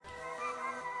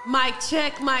Mic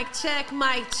check, mic check,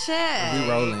 mic check. We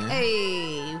rolling.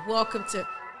 Hey, welcome to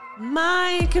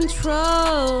Mind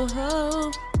Control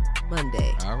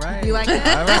Monday. All right. You like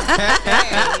that? All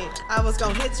right. Hey, I was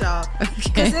going to hit y'all.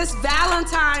 Because it's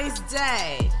Valentine's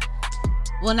Day.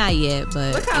 Well, not yet,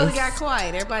 but Look how we got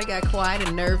quiet. Everybody got quiet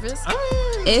and nervous.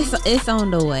 it's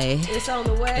on the way. It's on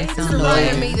the way. It's Just on the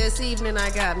reminded way. me this evening I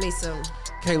got me some.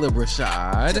 Caleb To the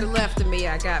Rashad. left of me,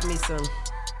 I got me some.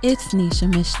 It's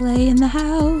Nisha Michelet in the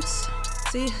house.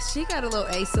 See, she got a little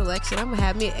A selection. I'm going to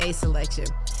have me an A selection.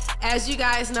 As you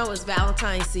guys know, it's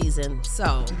Valentine's season.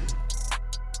 So,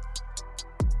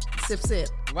 sip, sip.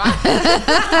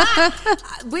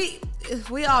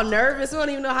 We all nervous. We don't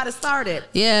even know how to start it.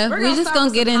 Yeah, We're we just start gonna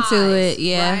with get some into highs, it.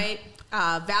 Yeah. Right?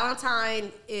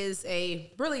 Valentine is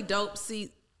a really dope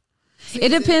season. It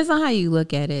depends on how you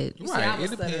look at it. See, I Right.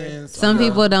 was It depends. Some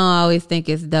people don't always think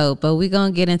it's dope, but we're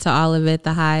gonna get into all of it,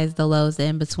 the highs, the lows, the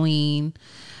in between.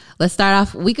 Let's start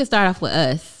off. We could start off with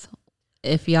us,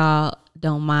 if y'all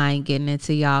don't mind getting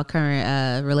into y'all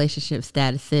current relationship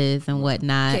statuses and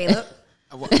whatnot. Caleb.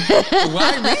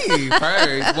 Why me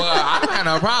first? Well, I don't have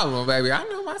no problem, baby. I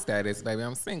know my status, baby.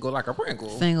 I'm single like a Pringle.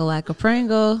 Single like a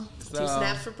Pringle. 2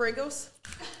 snaps for Pringles.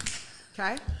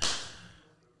 Okay.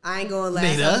 I ain't going last.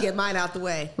 I'm going to get mine out the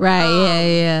way. Right,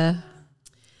 yeah.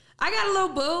 I got a little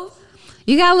boo.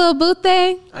 You got a little boo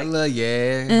thing? I love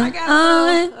yeah. I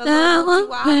got a little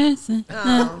person.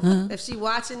 if she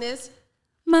watching this,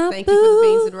 My thank you for the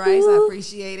beans and rice. I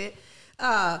appreciate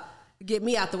it. Get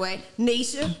me out the way.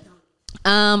 Nisha.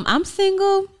 I'm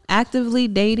single, actively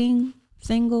dating,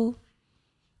 single.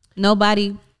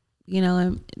 Nobody,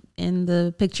 in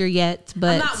the picture yet,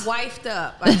 but I'm not wifed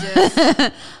up. I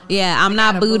just yeah, I'm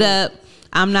not booed up.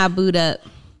 I'm not booed up.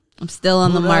 I'm still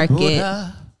on the market.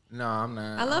 No, I'm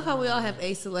not. I love how we all have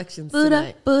A selections Boot tonight.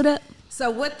 up, boot up.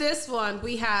 So with this one,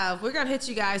 we're gonna hit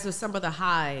you guys with some of the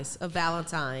highs of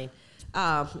Valentine.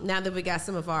 Now that we got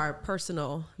some of our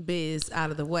personal biz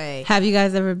out of the way. Have you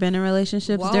guys ever been in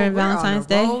relationships during we're Valentine's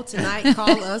on a Day? roll tonight.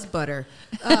 Call us butter.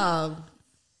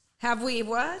 Have we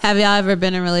what? Have y'all ever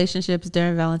been in relationships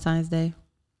during Valentine's Day?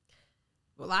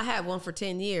 Well, I had one for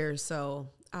 10 years, so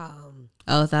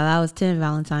Oh, so that was 10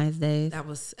 Valentine's Days. that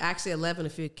was actually 11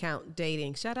 if you count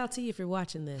dating. Shout out to you if you're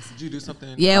watching this. Did you do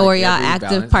something? Yeah, like were y'all every active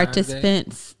Valentine's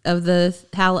participants of the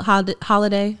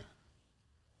holiday?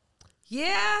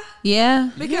 Yeah, Yeah.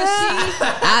 because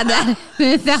That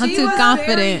didn't sound she too was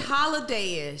confident. very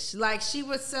holiday-ish. Like she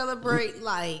would celebrate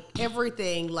like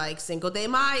everything, like Cinco de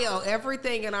Mayo.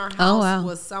 Everything in our house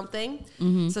was something.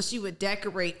 So she would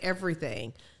decorate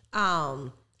everything.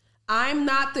 I'm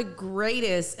not the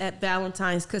greatest at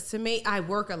Valentine's because to me, I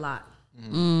work a lot.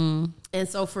 And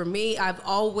so for me, I've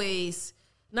always,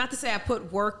 not to say I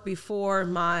put work before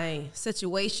my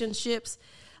situationships,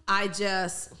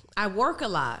 I work a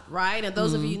lot, right? And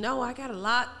those of you know, I got a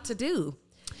lot to do.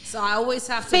 So I always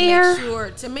have to make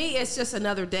sure, to me, it's just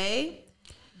another day.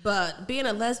 But being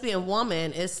a lesbian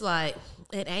woman, it's like,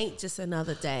 it ain't just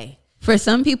another day. For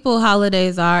some people,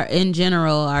 holidays in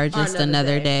general are just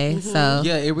another day. So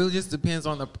Yeah, it really just depends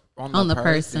on the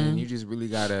person. You just really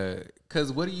gotta.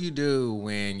 Cause what do you do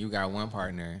when you got one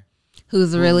partner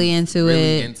who's really into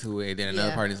it? Then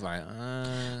another partner's like,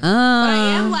 But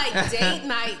I am like date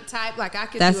night type. Like I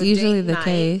could. That's do a usually date the night,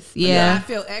 case. but Yeah. then I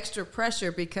feel extra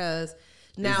pressure because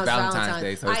now it's Valentine's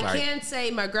Day. So it's I can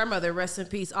say my grandmother, rest in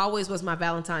peace, always was my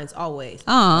Valentine's. Always.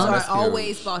 Aw. So I That's cute.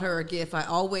 always bought her a gift. I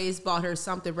always bought her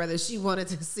something, whether she wanted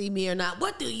to see me or not.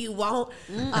 What do you want?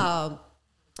 I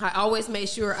always made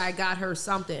sure I got her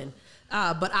something.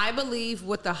 But I believe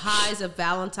with the highs of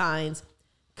Valentine's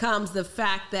comes the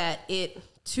fact that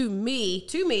to me,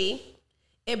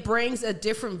 it brings a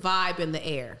different vibe in the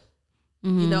air.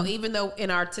 Even though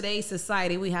in our today's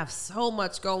society, we have so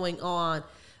much going on.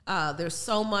 There's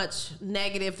so much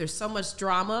negative. There's so much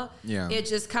drama. Yeah. It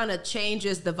just kind of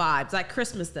changes the vibes like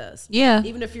Christmas does. Yeah.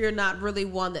 Even if you're not really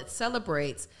one that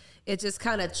celebrates, it just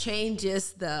kind of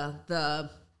changes the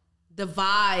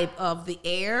vibe of the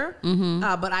air.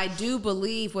 But I do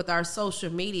believe with our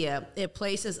social media, it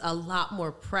places a lot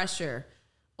more pressure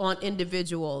on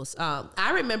individuals.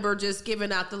 I remember just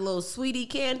giving out the little sweetie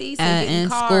candies and getting in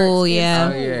cards school, in yeah.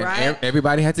 school, right?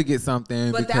 Everybody had to get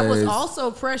something. But because that was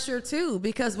also pressure too,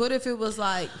 because what if it was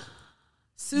like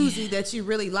Susie that you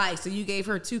really like, so you gave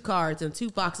her 2 cards and 2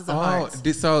 boxes of hearts?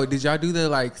 Did y'all do the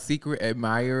like secret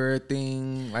admirer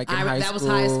thing like in high school? That was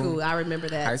high school. I remember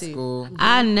that High too. school.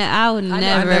 I never. I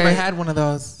never had one of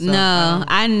those. So No,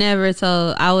 I never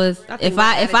told. If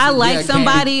I like Yeah,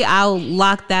 somebody, I'll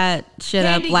lock that shit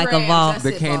Candy up like a grams, vault. that's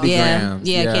the it, candy Bob. Yeah, grams.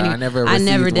 yeah, candy- I never I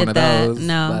never received did one of that, those.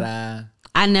 no. But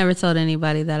I never told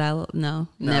anybody that no,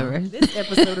 never. This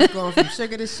episode is going from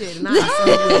sugar to shit, and I'm so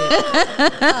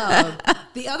weird.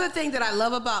 The other thing that I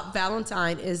love about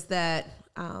Valentine is that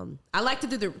I like to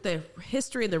do the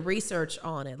history and the research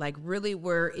on it, like really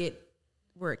where it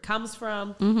comes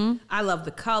from. Mm-hmm. I love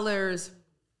the colors.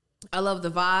 I love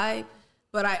the vibe.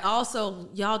 But I also,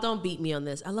 y'all don't beat me on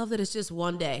this, I love that it's just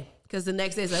one day. Because the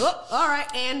next day is like, oh, all right,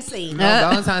 and scene. No,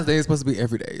 Valentine's Day is supposed to be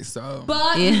every day. So,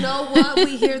 but you know what?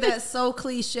 We hear that so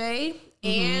cliche.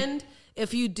 And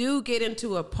if you do get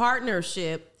into a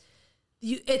partnership,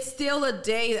 it's still a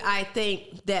day, I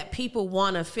think, that people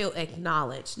want to feel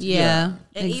acknowledged. Yeah,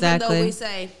 and exactly. even though we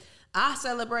say, I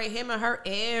celebrate him and her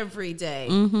every day.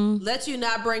 Let you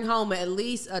not bring home at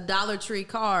least a Dollar Tree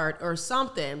card or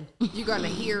something. You're gonna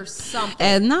hear something.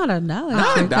 And not a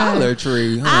Dollar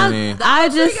Tree, honey. I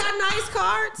just got nice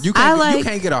cards. You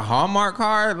can't get a Hallmark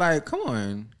card. Like, come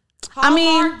on.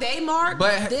 Hallmark, they mark,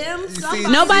 but them.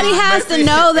 Nobody has to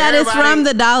know that it's from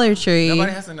the Dollar Tree.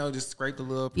 Nobody has to know. Just scrape the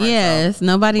little price yes, off.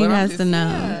 Nobody has to know.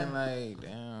 Saying, like,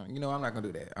 damn. You know, I'm not gonna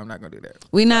do that.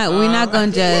 We're not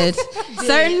gonna judge.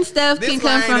 Certain stuff can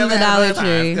come from the Dollar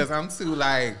Tree. Because I'm too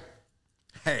like,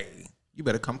 hey, you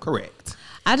better come correct.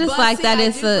 I just like that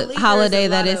it's a holiday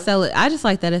that is I just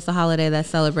like that it's a holiday that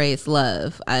celebrates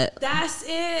love. That's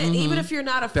it. Even if you're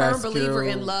not a firm believer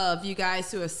in love, you guys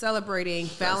who are celebrating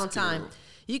Valentine,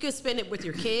 you can spend it with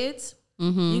your kids.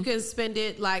 You can spend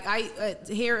it like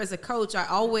here as a coach. I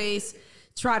always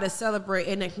try to celebrate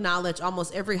and acknowledge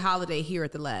almost every holiday here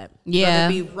at the lab. Yeah.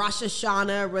 Whether it be Rosh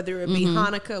Hashanah, whether it be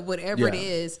Hanukkah, whatever it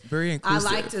is. Very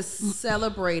inclusive. I like to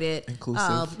celebrate it.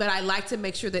 Inclusive. But I like to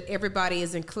make sure that everybody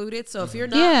is included. So if you're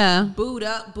not boot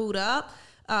up,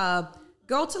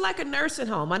 go to like a nursing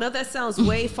home. I know that sounds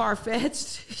way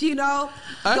far-fetched, you know.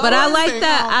 But I like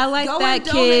that. I like go that and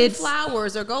donate kids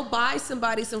flowers or go buy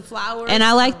somebody some flowers. And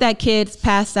I like that kids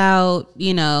pass out,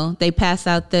 you know, they pass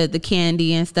out the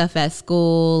candy and stuff at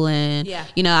school. And,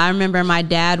 you know, I remember my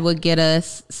dad would get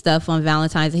us stuff on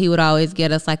Valentine's. He would always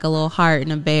get us like a little heart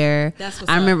and a bear.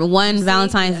 I remember one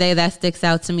Valentine's Day that sticks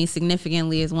out to me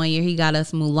significantly is one year he got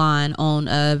us Mulan on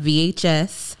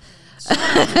VHS.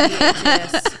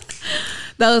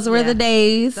 Those were the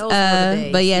days.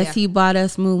 But yes, he bought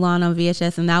us Mulan on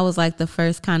VHS, and that was like the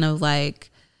first kind of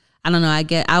like, I don't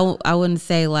know, I wouldn't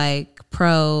say like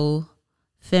pro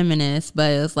feminist,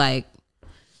 but it was like,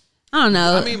 I don't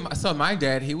know. I mean, so my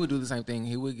dad, he would do the same thing.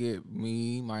 He would get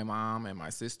me, my mom, and my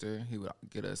sister. He would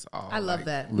get us all. I love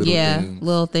that.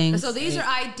 Little things. And so these are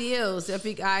ideals. If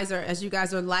you guys are, as you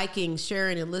guys are liking,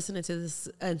 sharing, and listening to this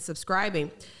and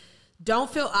subscribing,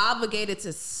 don't feel obligated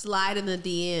to slide in the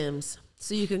DMs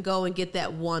so you can go and get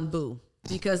that one boo.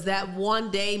 Because that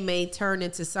one day may turn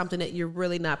into something that you're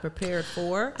really not prepared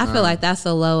for. I feel like that's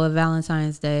the low of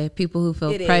Valentine's Day. People who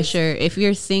feel pressure. If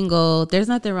you're single, there's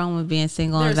nothing wrong with being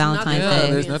single on Valentine's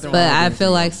Day. There's nothing but wrong with I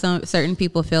feel like certain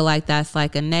people feel like that's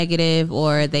like a negative,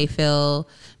 or they feel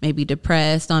maybe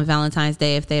depressed on Valentine's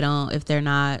Day if they're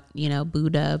not, you know,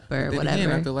 booed up or whatever.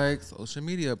 Again, I feel like social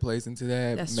media plays into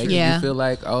that. Makes you feel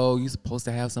like, oh, you're supposed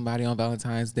to have somebody on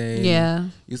Valentine's Day. Yeah.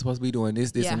 You're supposed to be doing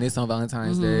this, and this on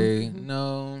Valentine's Day.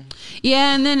 No.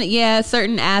 Yeah, and then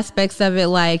certain aspects of it,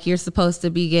 like you're supposed to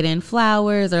be getting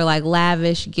flowers or like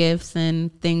lavish gifts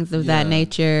and things of that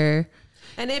nature.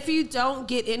 And if you don't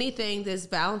get anything this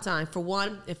Valentine, for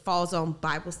one, it falls on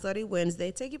Bible Study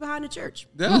Wednesday. Take you behind the church.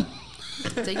 Yeah.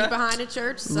 Take you behind the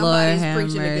church. Somebody's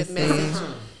preaching a good message.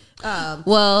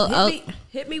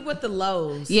 Hit me with the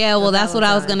lows. Yeah, well, that's what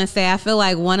I was gonna say. I feel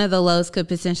like one of the lows could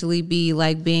potentially be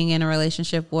like being in a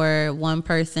relationship where one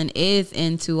person is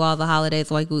into all the holidays,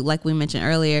 like we mentioned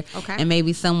earlier, and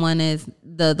maybe someone is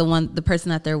the person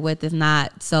that they're with is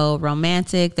not so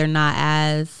romantic. They're not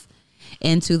as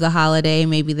into the holiday.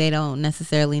 Maybe they don't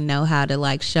necessarily know how to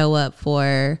like show up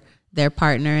for their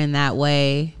partner in that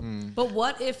way. But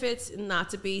what if it's not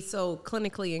to be so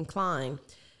clinically inclined?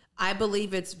 I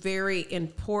believe it's very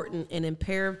important and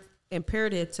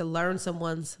imperative to learn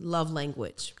someone's love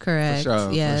language. Correct. For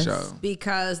sure, yes. for sure.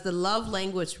 Because the love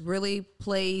language really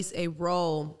plays a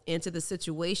role into the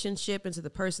situationship, into the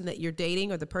person that you're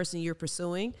dating or the person you're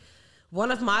pursuing.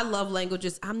 One of my love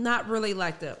languages, I'm not really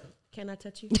like the, can I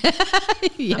touch you?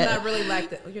 I'm not really like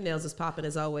the, your nails is popping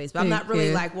as always, but I'm not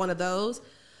really like one of those.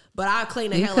 But I'll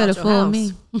clean the hell out your house.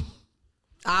 Me.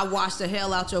 I wash the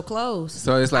hell out your clothes.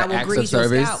 So it's like acts of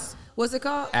service. What's it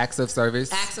called? Acts of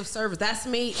service. Acts of service. That's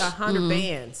me, 100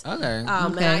 bands. Okay. And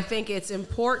I think it's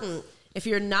important, if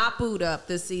you're not booed up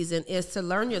this season, is to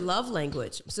learn your love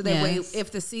language. So that way,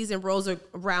 if the season rolls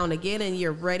around again and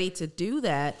you're ready to do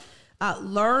that,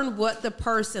 learn what the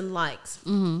person likes.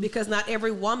 Because not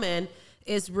every woman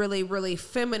is really, really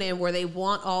feminine, where they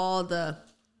want all the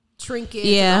trinkets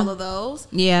and all of those.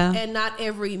 Yeah. And not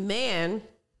every man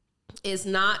is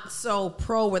not so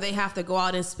pro where they have to go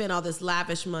out and spend all this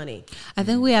lavish money. I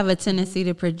think we have a tendency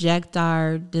to project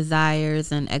our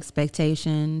desires and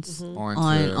expectations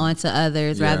onto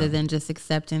others rather than just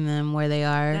accepting them where they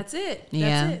are. That's it.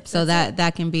 Yeah. That's it. So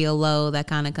that can be a low that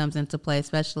kind of comes into play,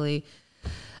 especially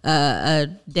a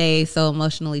day so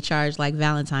emotionally charged like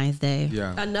Valentine's Day.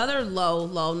 Yeah. Another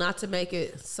low, not to make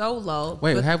it so low.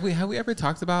 Wait, have we ever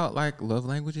talked about like love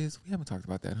languages? We haven't talked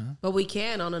about that, huh? But we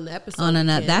can on an episode.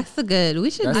 That's a good.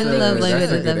 We should do a love languages.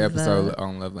 That's a good episode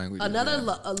on love languages. Another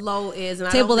low is,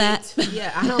 and table I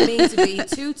don't mean to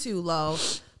be too low,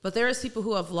 but there is people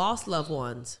who have lost loved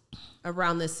ones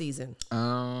around this season.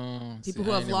 People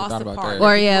who have lost a partner,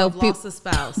 or lost a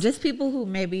spouse, just people who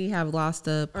maybe have lost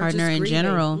a partner in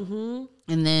general.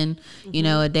 And then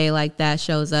a day like that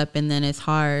shows up, and then it's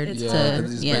hard. It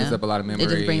just brings up a lot of memories.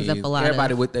 It just brings up a lot.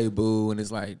 Everybody with their boo, and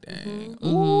it's like, dang,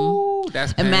 ooh,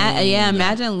 that's pain.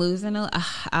 Imagine losing I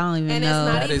don't even know.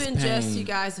 And it's not even just you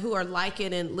guys who are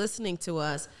liking and listening to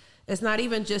us. It's not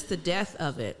even just the death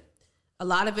of it. A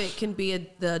lot of it can be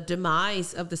the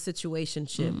demise of the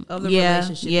situationship, of the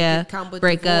relationship. It can come with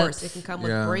divorce. It can come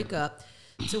with breakup.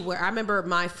 To where I remember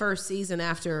my first season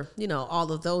after,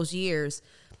 all of those years,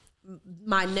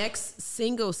 my next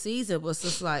single season was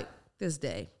just like this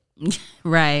day.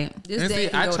 Right.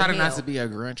 I try not to be a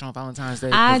Grinch on Valentine's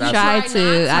Day. I try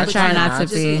not to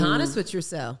be. Just be honest with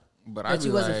yourself. But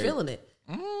you wasn't feeling it.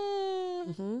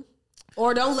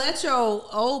 Or don't let your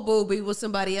old boo be with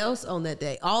somebody else on that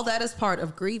day. All that is part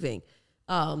of grieving.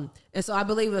 And so I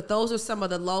believe that those are some of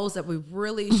the lows that we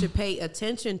really should pay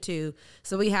attention to.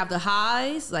 So we have the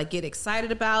highs, like get excited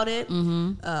about it.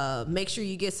 Make sure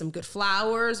you get some good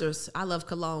flowers, or I love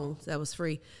cologne. That was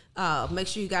free. Make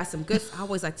sure you got some good. I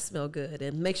always like to smell good,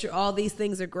 and make sure all these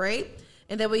things are great.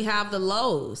 And then we have the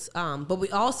lows, but we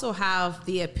also have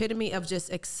the epitome of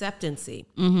just acceptancy,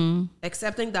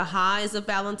 accepting the highs of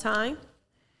Valentine,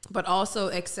 but also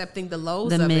accepting the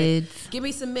lows of mids. It. Give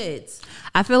me some mids.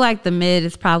 I feel like the mid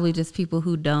is probably just people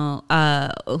who don't,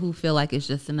 who feel like it's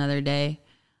just another day,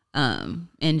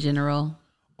 in general.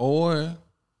 Or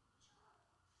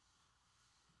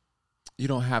you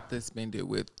don't have to spend it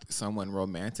with someone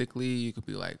romantically. You could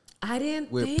be like, I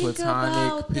didn't with think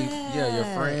about that. Yeah, your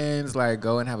friends, like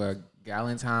go and have a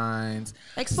Galentine's.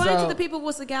 Explain to the people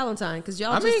what's a Galentine, because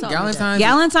y'all just told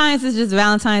Galentine's is just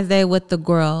Valentine's Day with the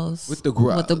girls. With the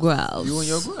girls. You and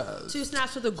your girls. 2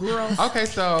 snaps with the girls. Okay,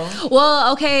 so.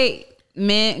 Well, okay,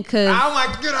 men, because. I'm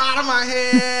like, get out of my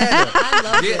head. I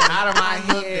love Get them. out of my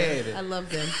head. I love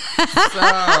them. So,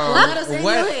 let us in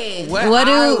your head. What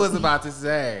I was about to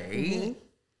say.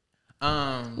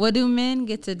 What do men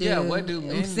get to do? Yeah, what do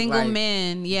men? Single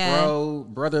men,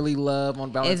 brotherly love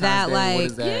on Valentine's is that Day. like? What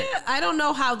is that? Yeah, I don't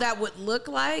know how that would look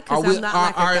like. Are men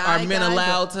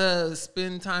allowed to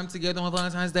spend time together on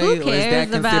Valentine's Day, Who or is that cares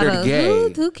considered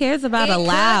gay? Who cares about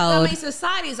allowed? I mean,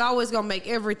 society's always gonna make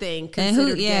everything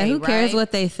considered gay. Who cares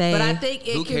what they say? But I think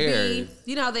it could be.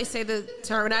 They say the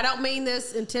term, and I don't mean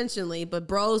this intentionally, but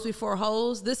bros before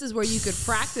hoes. This is where you could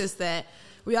practice that.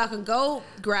 Where y'all can go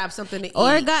grab something to eat.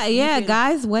 Or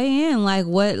guys weigh in. Like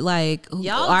what? Like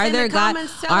are there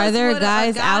guys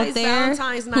out there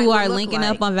who are linking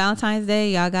up on Valentine's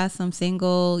Day? Y'all got some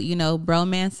single,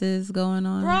 bromances going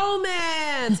on.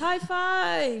 Bromance, high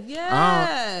five,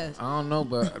 yes. I don't know,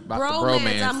 but about bromance. The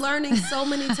bromance. I'm learning so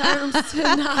many terms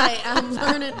tonight. I'm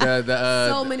learning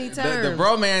so many terms. The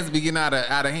bromance be getting out of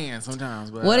hand sometimes.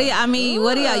 But, what do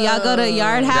y'all go to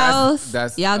Yard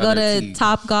House? Y'all go to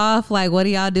Top Golf? Like what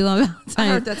do y'all do on Valentine's? I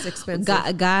heard that's expensive.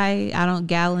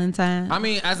 Galentine. I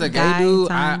mean, as a gay dude,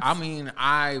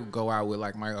 I go out with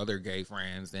like my other gay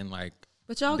friends and like.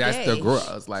 But y'all that's gay. The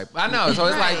girls. Like I know, so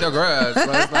it's like the girls.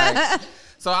 So it's like,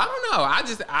 so I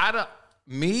don't know.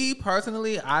 Me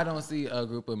personally, I don't see a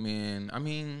group of men. I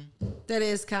mean, that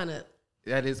is kind of.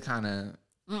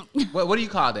 What do you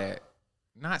call that?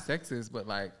 Not sexist, but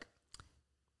like.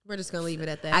 We're just gonna leave it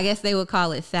at that. I guess they would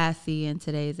call it sassy in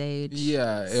today's age.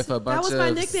 Yeah, if a bunch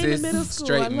of cis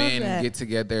straight men get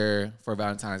together for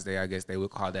Valentine's Day, I guess they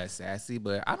would call that sassy.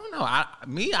 But I don't know. I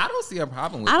don't see a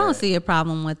problem with that. I don't see a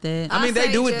problem with it. I mean,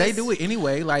 they do it. They do it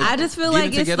anyway. Like I just feel like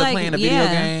it's together like playing a video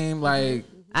game. Like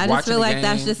I just feel like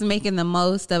that's just making the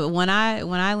most of it. When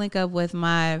I link up with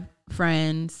my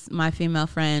friends, my female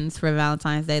friends for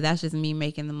Valentine's Day. That's just me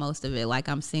making the most of it. Like,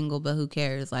 I'm single, but who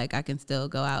cares? Like, I can still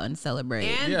go out and celebrate.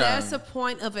 And that's a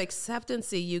point of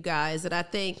acceptance, you guys, that I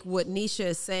think what Nisha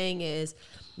is saying is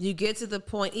you get to the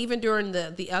point, even during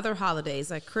the other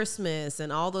holidays, like Christmas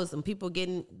and all those, and people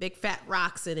getting big fat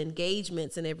rocks and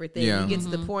engagements and everything. You get to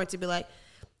the point to be like,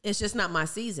 it's just not my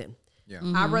season. Yeah.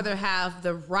 I'd rather have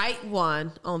the right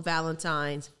one on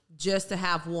Valentine's just to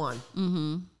have one.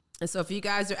 And so if you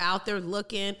guys are out there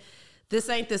looking, this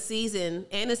ain't the season,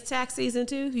 and it's tax season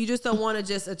too. You just don't want to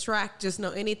just know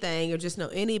anything or just know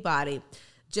anybody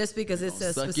just because it's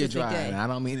a specific day. And I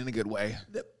don't mean in a good way.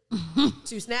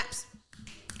 2 snaps.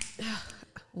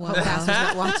 Well, Pastor's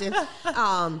not watching.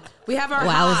 We have our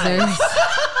highs.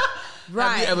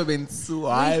 Right. Have you ever been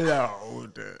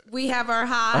swallowed? We have our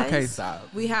highs. Okay,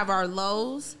 stop. We have our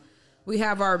lows. We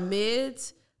have our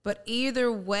mids. But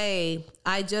either way,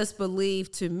 I just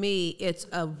believe, to me, it's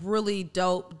a really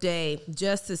dope day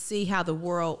just to see how the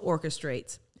world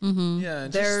orchestrates. Yeah,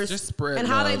 just spread and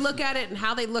love. how they look at it, and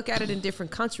how they look at it in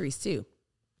different countries too.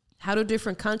 How do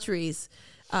different countries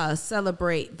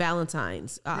celebrate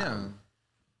Valentine's?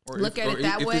 Look at it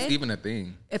that way. If it's even a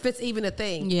thing. If it's even a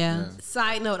thing. Yeah.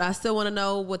 Side note, I still want to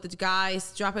know what the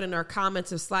guys, drop it in our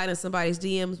comments or slide in somebody's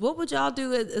DMs. What would y'all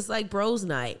do? It's like bros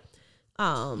night.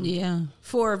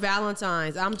 For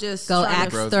Valentine's. I'm just go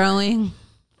axe throwing.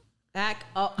 I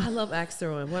love axe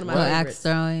throwing. One of my axe favorites.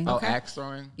 throwing. Okay. Oh, axe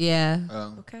throwing? Yeah.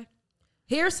 Okay.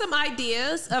 Here's some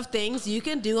ideas of things you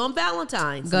can do on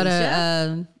Valentine's. Go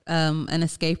to an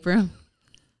escape room.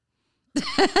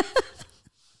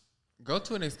 Go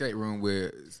to an escape room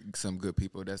with some good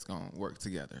people that's gonna work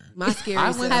together. My scary.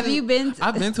 Have you been?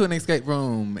 I've been to an escape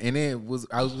room, and I was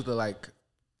with like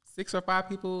 6 or 5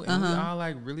 people, and we all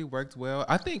like really worked well.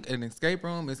 I think an escape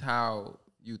room is how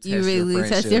you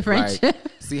test your friendship. Like,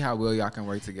 see how well y'all can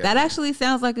work together. That actually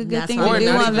sounds like a good thing to do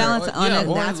on Valentine's.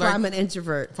 That's why I'm an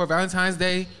introvert. For Valentine's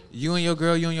Day, you and your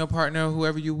girl, you and your partner,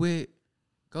 whoever you with,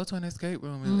 go to an escape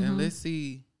room and let's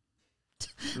see.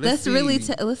 Let's put it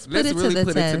to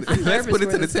the test. Let's put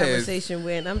it to the test. Conversation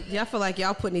when y'all feel like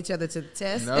y'all putting each other to the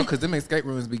test. No, because them escape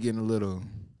rooms be getting a little.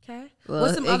 Okay. Well,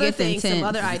 what's some other things, some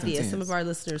other ideas some of our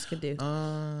listeners could do?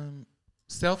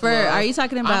 Self-love. Are you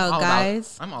talking about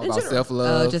guys? I'm all about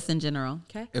self-love. Oh, just in general.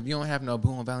 Okay. If you don't have no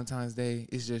boo on Valentine's Day,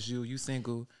 it's just you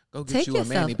single, go get Take you a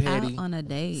mani-pedi. out on a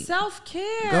date.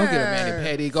 Self-care. Go get a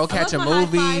mani-pedi. Go catch a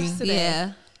movie.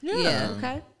 Yeah.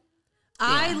 Okay.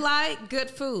 I like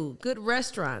good food, good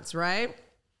restaurants, right?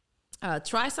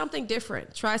 Try something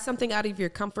different. Try something out of your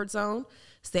comfort zone.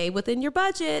 Stay within your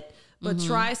budget, but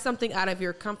try something out of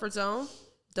your comfort zone.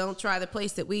 Don't try the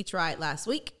place that we tried last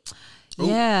week. Ooh.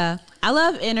 Yeah. I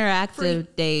love interactive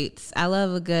dates. I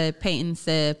love a good paint and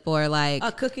sip or like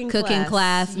a cooking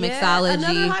class,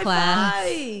 mixology class.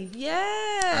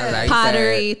 Yeah. Like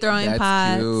pottery, that. throwing That's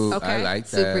pots. Cute. Okay. I like that.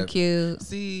 Super cute.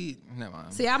 See, never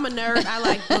mind. See, I'm a nerd. I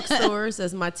like bookstores,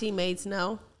 as my teammates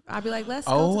know. I'd be like, let's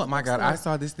go. Oh my God. I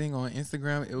saw this thing on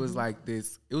Instagram. It was like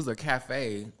this, it was a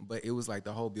cafe, but it was like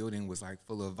the whole building was like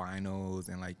full of vinyls,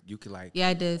 and like you could like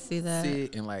I did see that.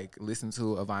 Sit and like listen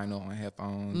to a vinyl on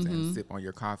headphones and sip on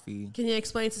your coffee. Can you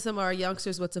explain to some of our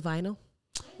youngsters what's a vinyl?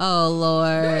 Oh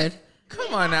Lord.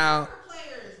 Come on now.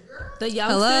 The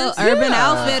youngsters. Hello, Urban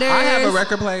Outfitters. I have a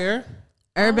record player.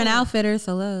 Urban Outfitters,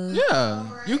 hello. Yeah.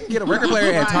 You can get a record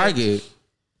player at Target.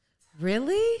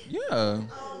 Really? Yeah.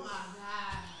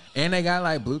 And they got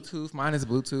like Bluetooth. Mine is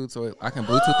Bluetooth, so I can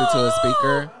Bluetooth it to a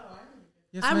speaker.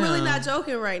 Yes, I'm really not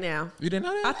joking right now. You didn't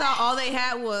know that? I thought all they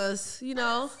had was,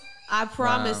 I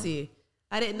promise you.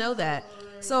 I didn't know that.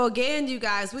 So again, you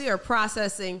guys, we are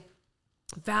processing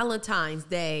Valentine's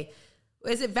Day.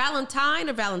 Is it Valentine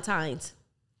or Valentine's?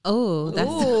 Oh, that's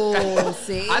Ooh,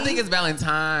 see? I think it's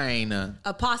Valentine.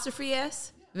 Apostrophe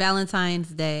S? Valentine's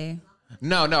Day.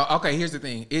 No. Okay, here's the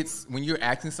thing. It's when you're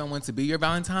asking someone to be your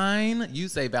Valentine, you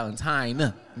say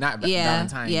Valentine, not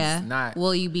Valentine's. Yeah. Not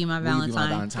will you be my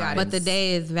Valentine? But the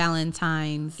day is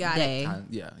Valentine's Day.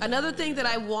 Yeah. Another thing that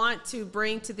I want to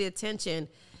bring to the attention,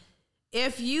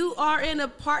 if you are in a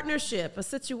partnership, a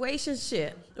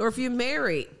situationship, or if you're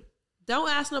married, don't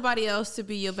ask nobody else to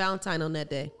be your Valentine on that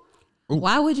day. Ooh.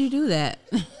 Why would you do that?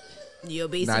 You'll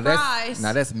be surprised.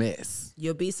 That's mess.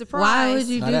 You'll be surprised. Why would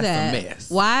you do that? That's a mess.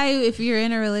 Why, if you're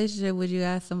in a relationship, would you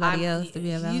ask somebody else to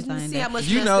be a Valentine? See how much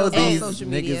these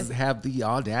niggas have the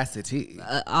audacity.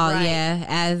 Right.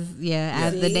 As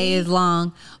the day is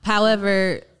long.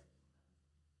 However,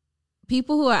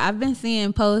 I've been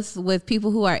seeing posts with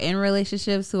people who are in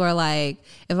relationships who are like,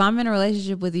 if I'm in a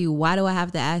relationship with you, why do I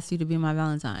have to ask you to be my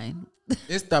Valentine?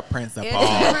 It's the principle.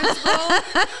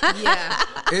 Yeah.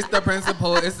 It's the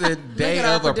principle. It's a day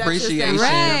of appreciation.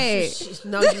 Right.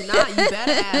 No, you're not. You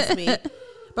better ask me.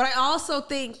 But I also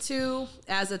think, too,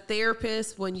 as a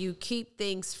therapist, when you keep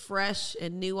things fresh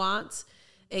and nuanced,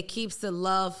 it keeps the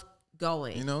love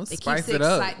going. You know, it spice keeps the it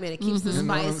up. excitement. It keeps the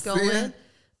spice going.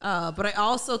 But I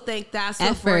also think that's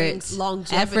what brings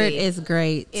longevity. Effort is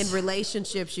great. In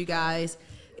relationships, you guys,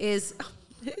 is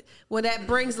when that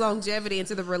brings longevity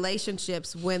into the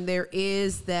relationships, when there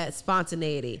is that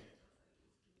spontaneity.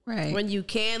 Right. When you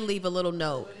can leave a little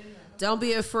note. Don't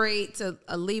be afraid to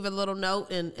leave a little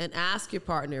note and ask your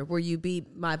partner, will you be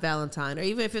my Valentine? Or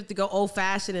even if you have to go old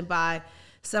fashioned and buy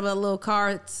some of the little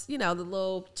cards, the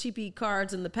little cheapy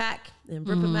cards in the pack and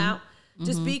rip them out.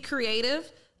 Just be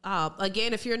creative.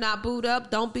 Again, if you're not booed up,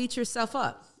 don't beat yourself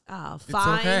up.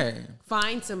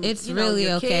 Find some. It's really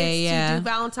your okay. Kids to do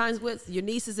Valentine's with, your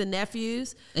nieces and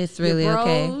nephews. It's really your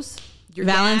bros, okay. Your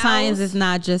Valentine's gals. is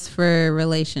not just for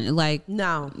romantic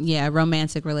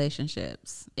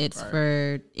relationships. It's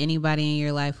for anybody in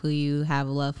your life who you have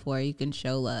love for. You can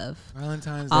show love.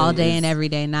 Valentine's Day all day and every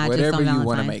day, not just on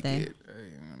Valentine's Day. It.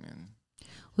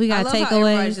 We got takeaways.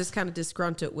 Everybody's just kind of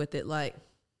disgruntled with it, like.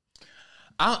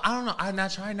 I don't know. I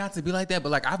try not to be like that, but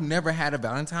like I've never had a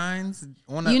Valentine's.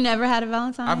 You never had a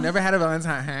Valentine's? I've never had a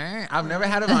Valentine. I've never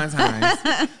had a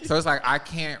Valentine's. So it's like I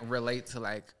can't relate to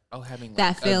like having like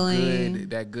that feeling,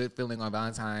 that good feeling on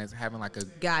Valentine's, having like a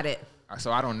got it.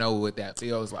 So I don't know what that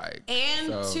feels like.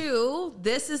 And two,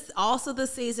 this is also the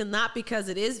season, not because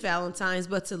it is Valentine's,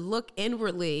 but to look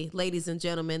inwardly, ladies and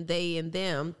gentlemen, they and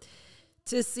them,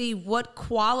 to see what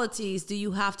qualities do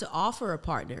you have to offer a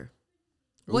partner.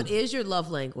 What is your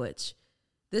love language?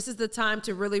 This is the time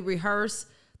to really rehearse.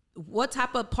 What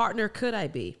type of partner could I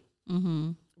be?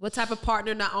 Mm-hmm. What type of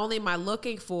partner not only am I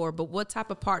looking for, but what type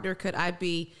of partner could I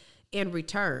be in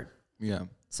return? Yeah.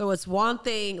 So it's one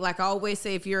thing, like I always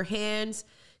say, if your hands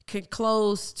can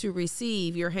close to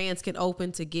receive, your hands can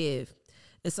open to give.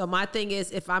 And so my thing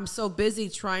is, if I'm so busy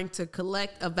trying to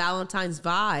collect a Valentine's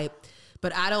vibe,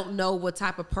 but I don't know what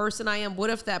type of person I am, what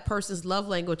if that person's love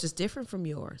language is different from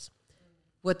yours?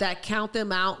 Would that count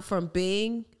them out from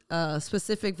being a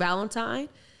specific Valentine?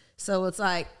 So it's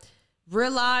like,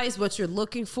 realize what you're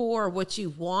looking for, what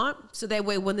you want. So that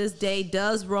way, when this day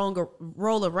does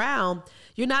roll around,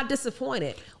 you're not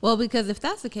disappointed. Well, because if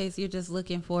that's the case, you're just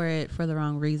looking for it for the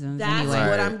wrong reasons. That's anyway.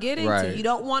 what I'm getting to. You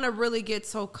don't want to really get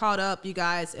so caught up, you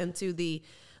guys, into the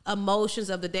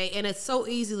emotions of the day. And it's so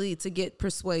easily to get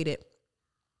persuaded.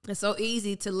 It's so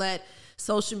easy to let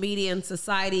social media and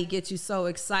society get you so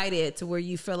excited to where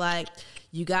you feel like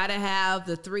you got to have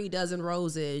the 3 dozen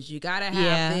roses. You got to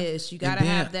have this. You got to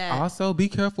have that. Also, be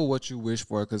careful what you wish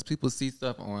for, because people see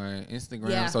stuff on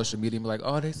Instagram, social media, and be like,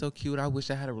 oh, they so cute. I wish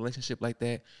I had a relationship like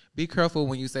that. Be careful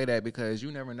when you say that, because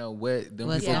you never know what them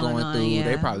people going through. Yeah.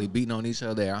 They probably beating on each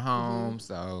other at home.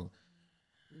 So,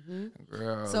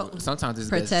 girl, so sometimes it's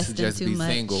best to just be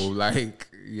single. Like,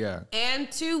 yeah.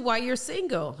 And two, while you're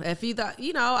single, if you thought,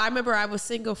 I remember I was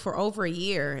single for over a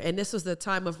year, and this was the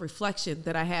time of reflection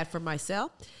that I had for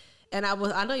myself. And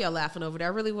I know y'all laughing over there.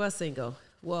 I really was single.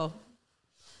 Well,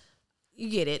 you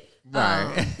get it.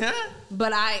 Right.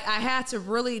 But I had to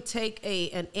really take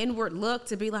an inward look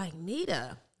to be like,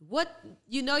 Nita,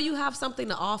 you have something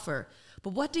to offer,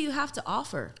 but what do you have to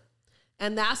offer?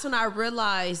 And that's when I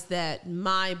realized that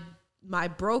my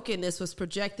brokenness was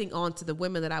projecting onto the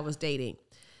women that I was dating.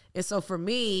 And so for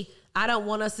me, I don't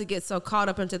want us to get so caught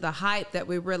up into the hype that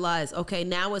we realize, okay,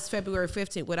 now it's February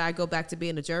 15th. Would I go back to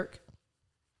being a jerk?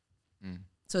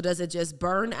 So does it just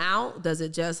burn out? Does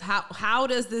it just, how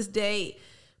does this day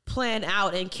plan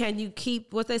out? And can you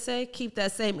keep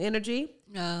that same energy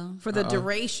for the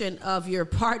duration of your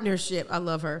partnership? I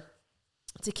love her.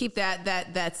 To keep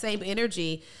that same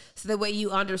energy, so that way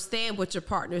you understand what your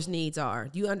partner's needs are.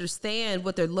 You understand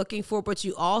what they're looking for, but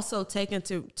you also take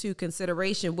into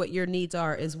consideration what your needs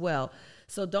are as well.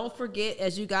 So don't forget,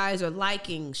 as you guys are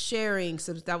liking, sharing,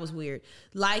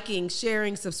 liking,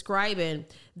 sharing, subscribing,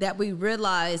 that we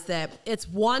realize that it's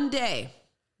one day.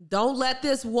 Don't let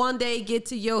this one day get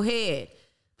to your head.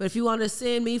 But if you want to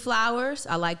send me flowers,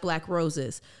 I like black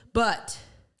roses. But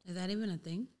is that even a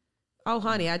thing? Oh,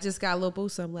 honey, I just got a little boo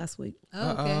some last week.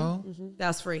 Oh, okay. Mm-hmm. That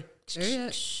was free.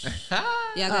 Y'all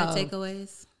got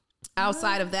takeaways?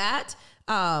 Outside of that,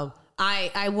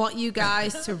 I want you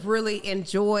guys to really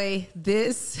enjoy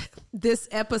this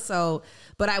episode,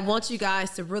 but I want you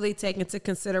guys to really take into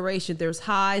consideration there's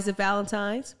highs of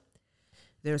Valentine's.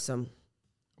 There's some.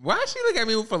 Why did she look at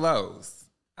me for lows?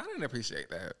 I didn't appreciate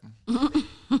that.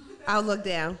 I'll look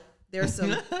down. There's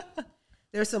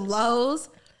some lows.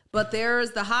 But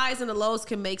there's the highs and the lows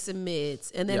can make some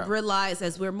mids. And then realize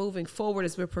as we're moving forward,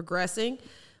 as we're progressing,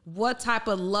 what type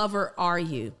of lover are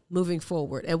you moving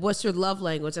forward? And what's your love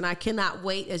language? And I cannot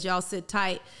wait as y'all sit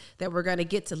tight that we're going to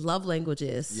get to love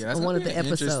languages on one of the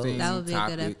episodes. That would be a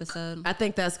good episode. I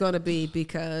think that's going to be,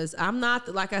 because I'm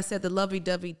not, like I said, the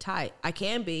lovey-dovey type. I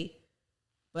can be,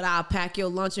 but I'll pack your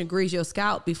lunch and grease your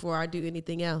scalp before I do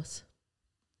anything else.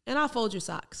 And I'll fold your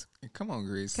socks. Come on,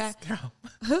 grease. Okay.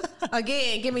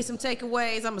 Again, give me some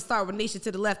takeaways. I'm going to start with Nisha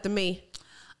to the left of me.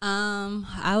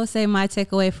 I would say my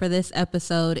takeaway for this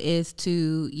episode is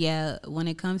to, when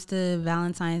it comes to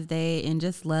Valentine's Day and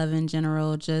just love in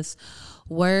general, just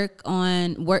work.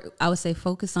 I would say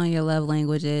focus on your love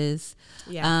languages.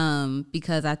 Yeah.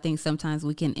 Because I think sometimes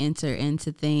we can enter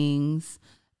into things,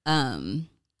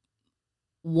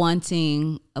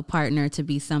 wanting a partner to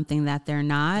be something that they're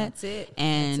not. That's it.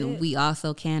 And we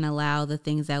also can't allow the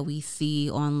things that we see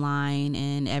online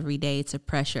and every day to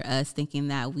pressure us thinking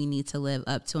that we need to live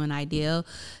up to an ideal.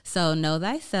 So know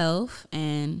thyself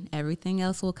and everything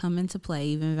else will come into play,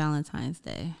 even Valentine's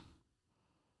Day.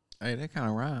 Hey, that kind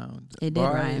of rhymed. It did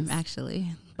rhyme, actually.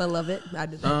 Beloved. I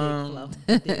did flow.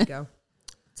 There you go.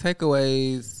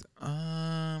 Takeaways.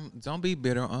 Don't be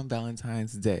bitter on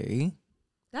Valentine's Day.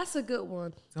 That's a good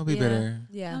one. Don't be bitter.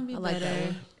 Yeah, don't be I like bitter. that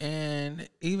one. And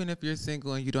even if you're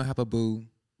single and you don't have a boo,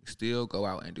 still go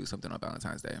out and do something on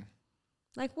Valentine's Day.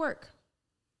 Like work.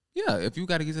 Yeah, if you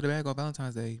got to get to the bag on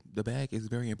Valentine's Day, the bag is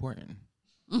very important.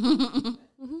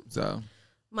 So,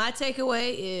 my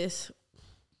takeaway is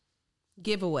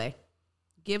give away.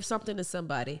 Give something to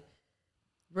somebody.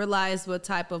 Realize what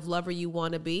type of lover you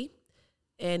want to be,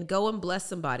 and go and bless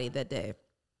somebody that day.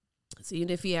 So even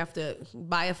if you have to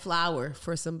buy a flower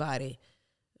for somebody,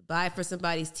 buy it for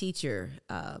somebody's teacher.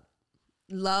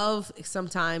 Love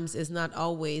sometimes is not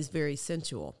always very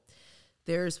sensual.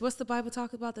 There's, what's the Bible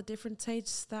talk about, the different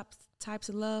types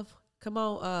of love? Come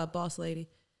on, boss lady.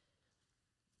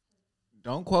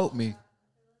 don't quote me.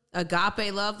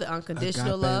 Agape love, the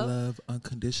unconditional love.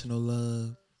 Unconditional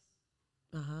love.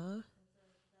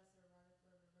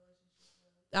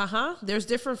 There's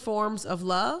different forms of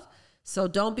love. So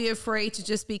don't be afraid to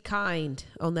just be kind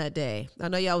on that day. I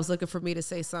know y'all was looking for me to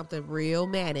say something real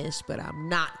mannish, but I'm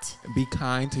not. Be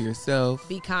kind to yourself.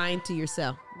 Be kind to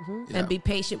yourself. And be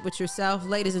patient with yourself.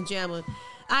 Ladies and gentlemen,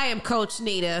 I am Coach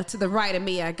Nita. To the right of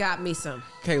me, I got me some.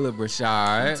 Caleb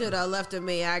Rashad. To the left of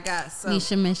me, I got some.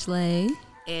 Nisha Mishley.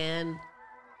 And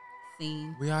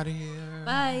Scene. We out of here.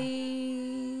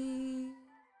 Bye.